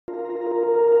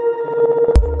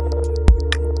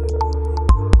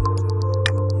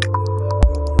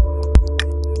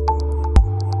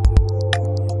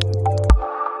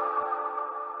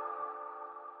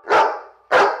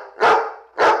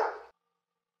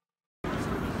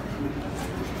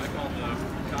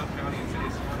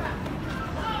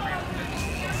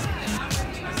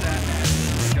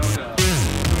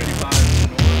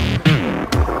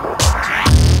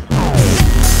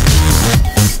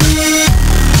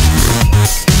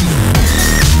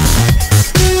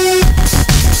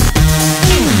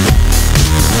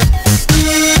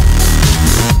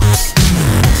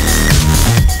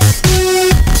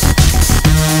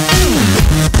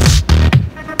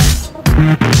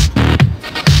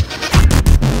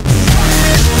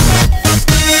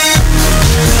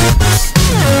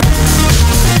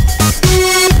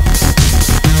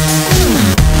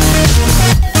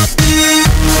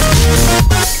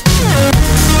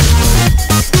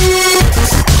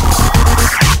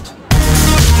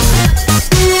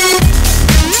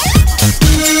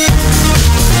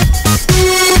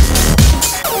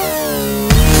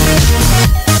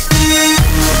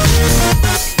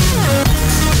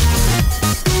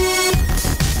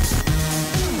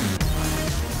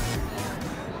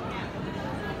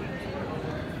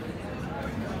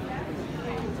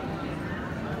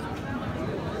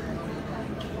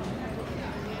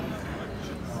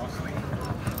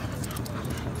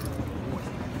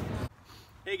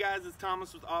Hey guys, it's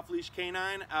Thomas with Off Leash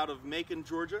K9 out of Macon,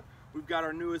 Georgia. We've got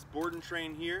our newest board and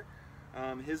train here.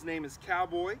 His name is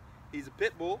Cowboy. He's a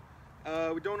pit bull.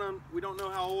 We don't know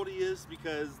how old he is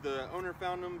because the owner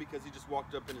found him because he just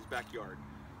walked up in his backyard.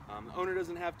 The owner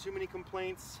doesn't have too many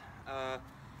complaints.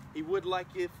 He would like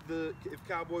if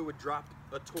Cowboy would drop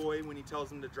a toy when he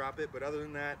tells him to drop it, but other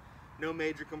than that, no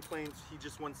major complaints. He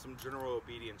just wants some general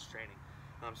obedience training.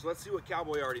 So let's see what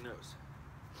Cowboy already knows.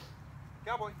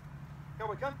 Cowboy,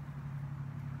 Cowboy, come.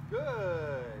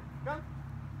 Good. Come.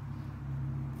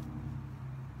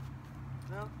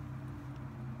 No.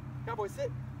 Cowboy,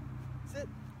 sit. Sit.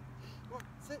 Come on,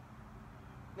 sit.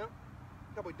 No.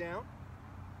 Cowboy, down.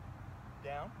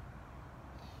 Down.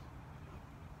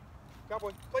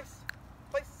 Cowboy, place.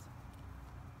 Place.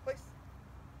 Place.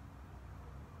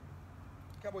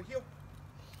 Cowboy, heel.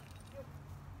 Heel.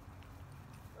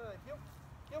 Heel.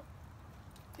 Heel.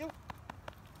 Heel.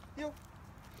 Heel.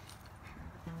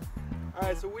 All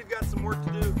right, so we've got some work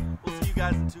to do. We'll see you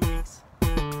guys in 2 weeks.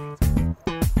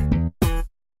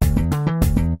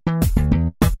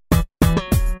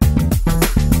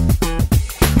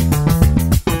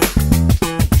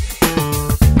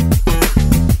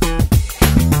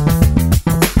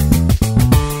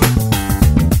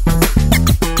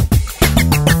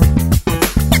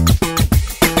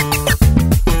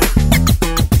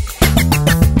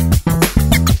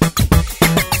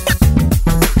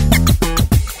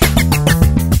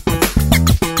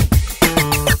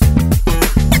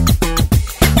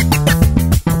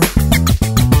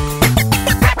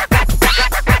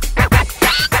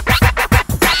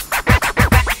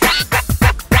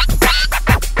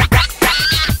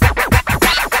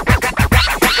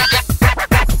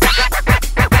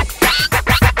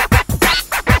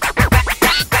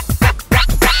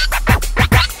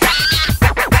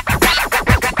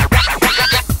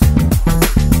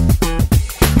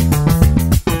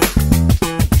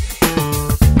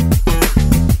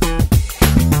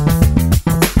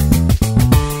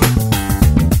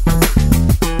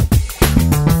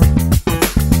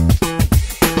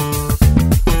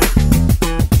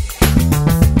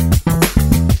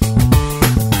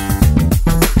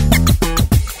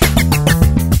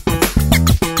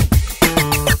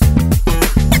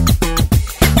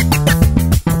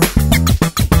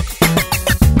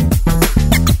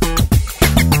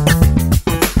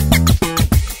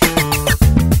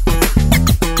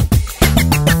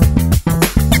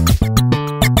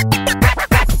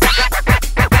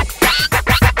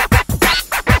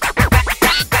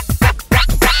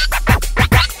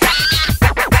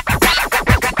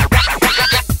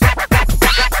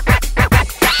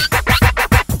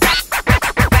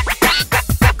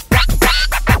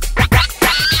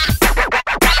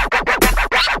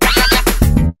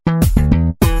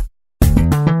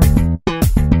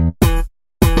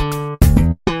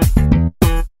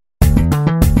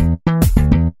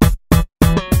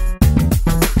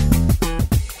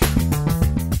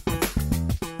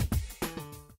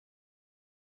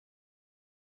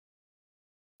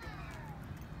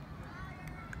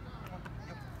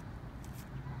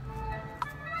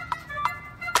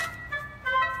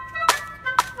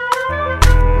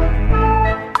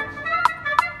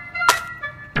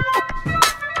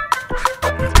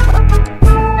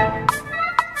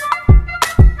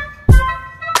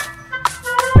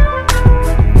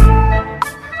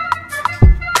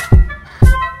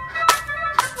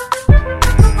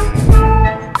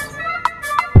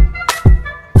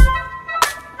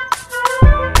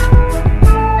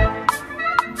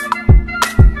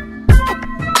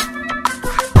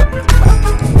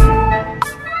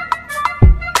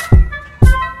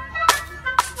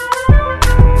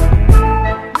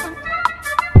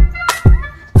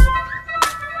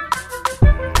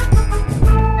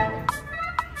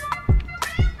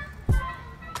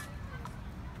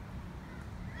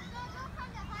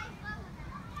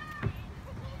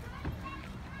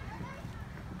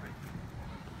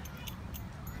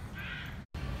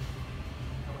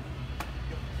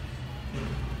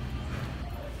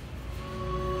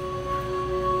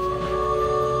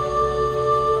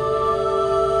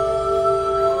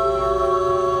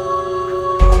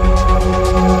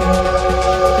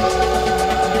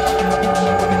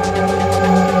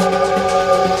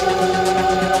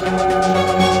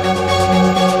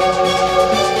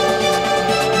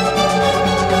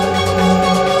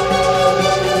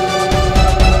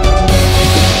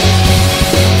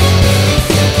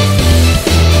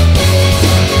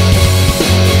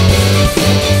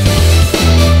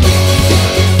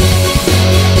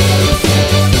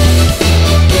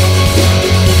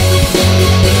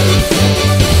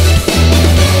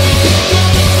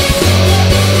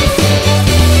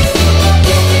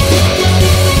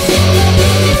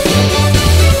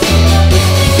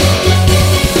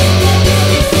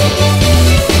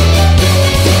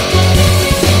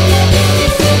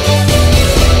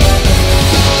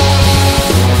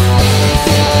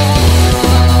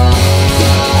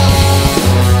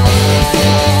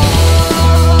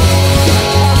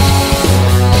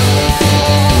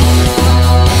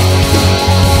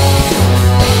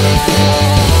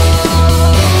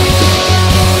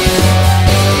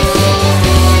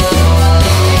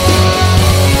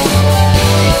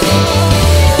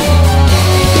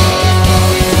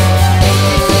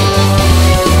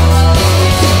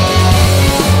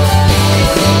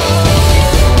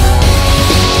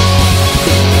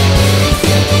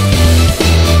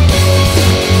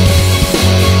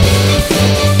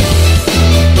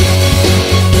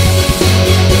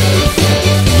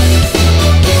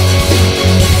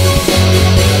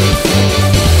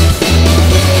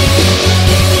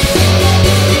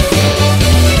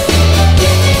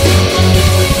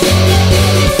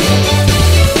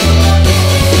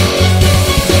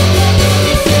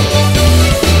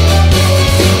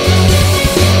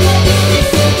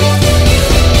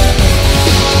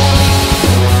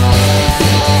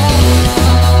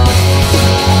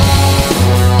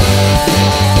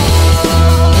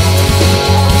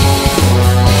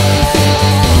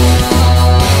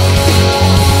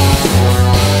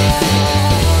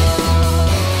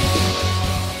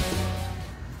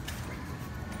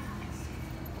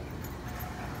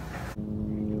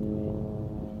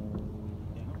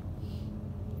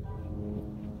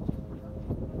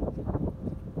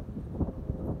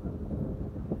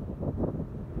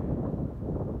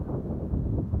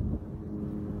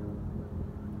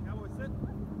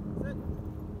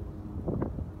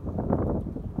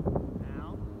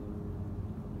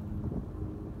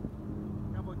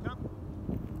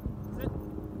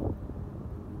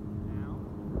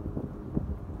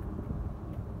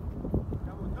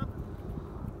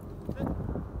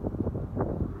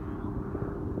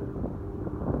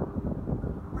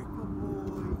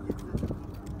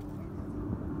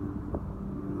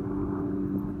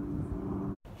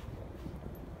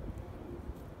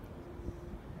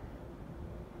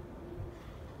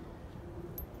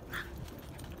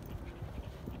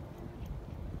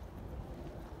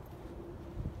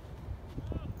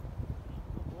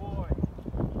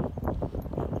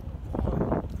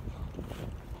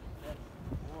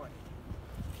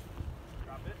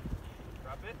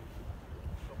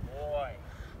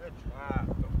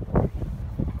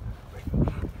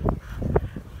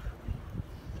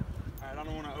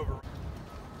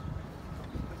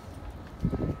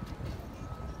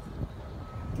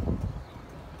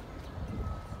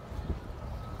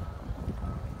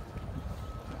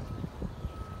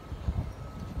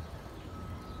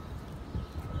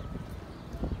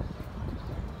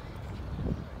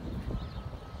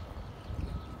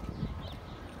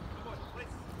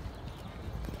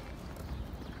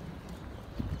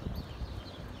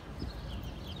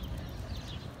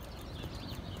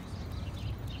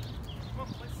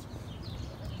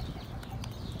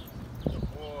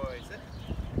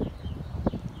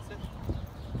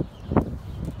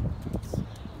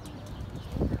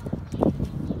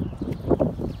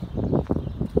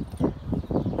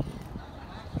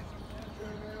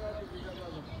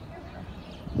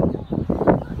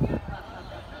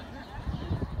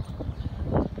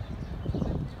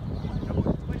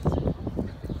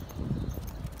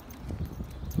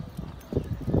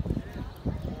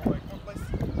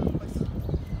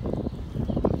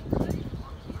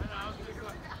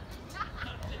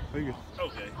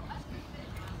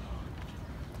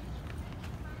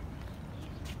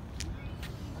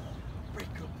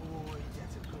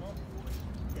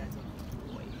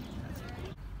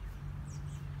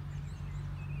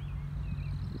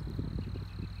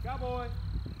 Cowboy,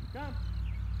 come.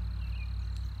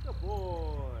 Good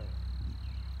boy.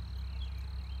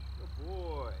 Good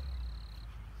boy.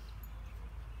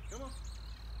 Come on.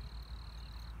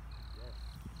 Yes.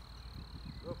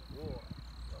 Good boy.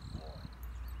 Good boy.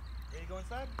 Ready to go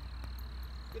inside?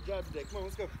 Good job today. Come on,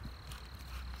 let's go.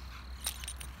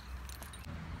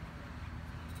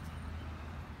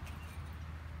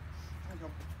 Go.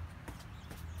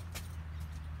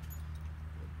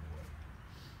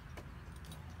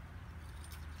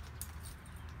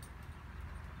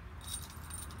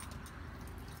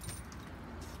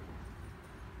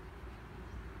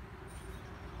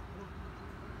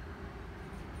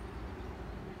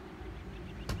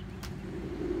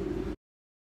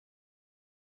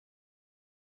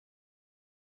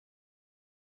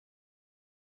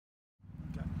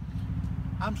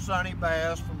 I'm Sonny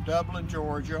Bass from Dublin,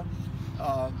 Georgia.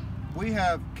 We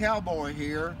have Cowboy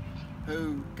here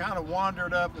who kind of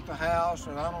wandered up at the house,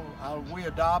 and we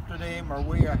adopted him or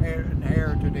we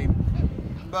inherited him.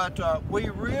 But we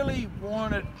really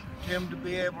wanted him to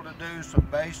be able to do some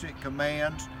basic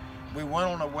commands. We went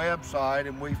on a website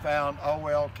and we found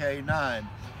K9.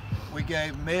 We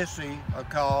gave Missy a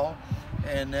call,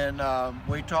 and then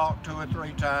we talked 2 or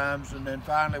 3 times, and then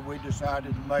finally we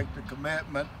decided to make the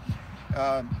commitment.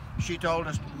 She told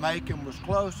us Macon was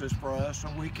closest for us, so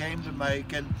we came to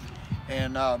Macon,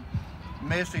 and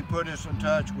Missy put us in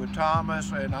touch with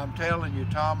Thomas, and I'm telling you,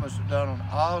 Thomas has done an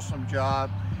awesome job.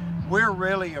 We're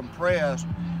really impressed.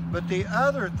 But the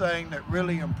other thing that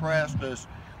really impressed us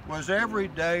was every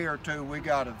day or two we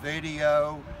got a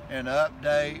video, an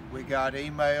update, we got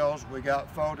emails, we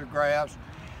got photographs.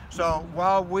 So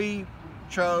while we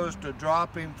chose to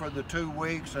drop him for the 2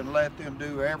 weeks and let them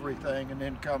do everything and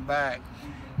then come back,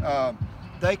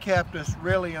 they kept us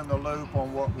really in the loop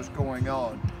on what was going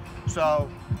on. So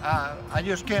I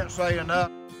just can't say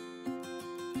enough.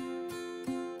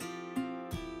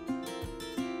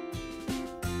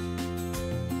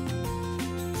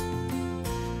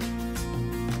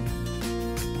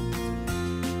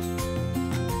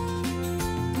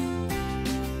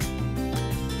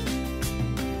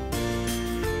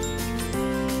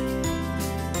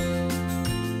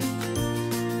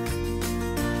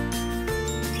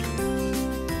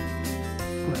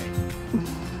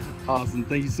 Awesome.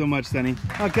 Thank you so much, Sonny.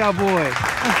 Oh, Cowboy.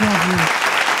 Oh, Cowboy.